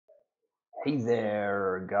Hey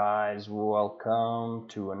there guys, welcome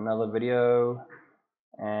to another video.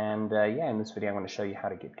 And yeah, in this video I'm going to show you how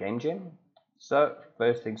to get GameGem. So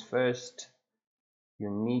first things first, you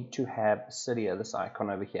need to have Cydia, this icon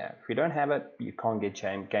over here. If you don't have it, you can't get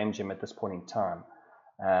GameGem at this point in time.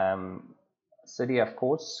 Cydia of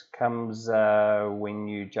course comes when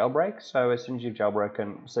you jailbreak, so as soon as you've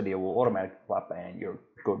jailbroken, Cydia will automatically pop up and you're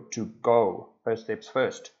good to go. First steps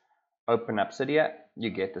first, open up Cydia, you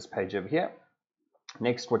get this page over here.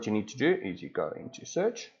 Next, what you need to do is you go into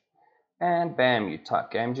search and bam, you type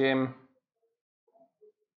GameGem.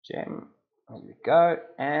 There you go,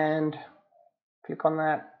 and click on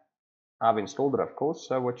that. I've installed it, of course,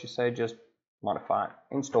 so what you say, just modify,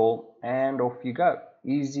 install, and off you go.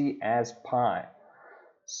 Easy as pie.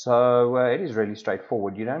 So it is really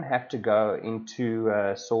straightforward. You don't have to go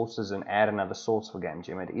into sources and add another source for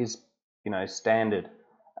GameGem. It is, standard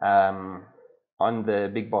on the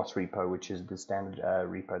Big Boss repo, which is the standard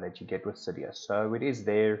repo that you get with Cydia. So it is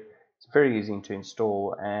there. It's very easy to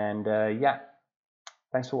install, and yeah,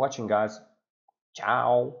 thanks for watching, guys.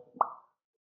 Ciao.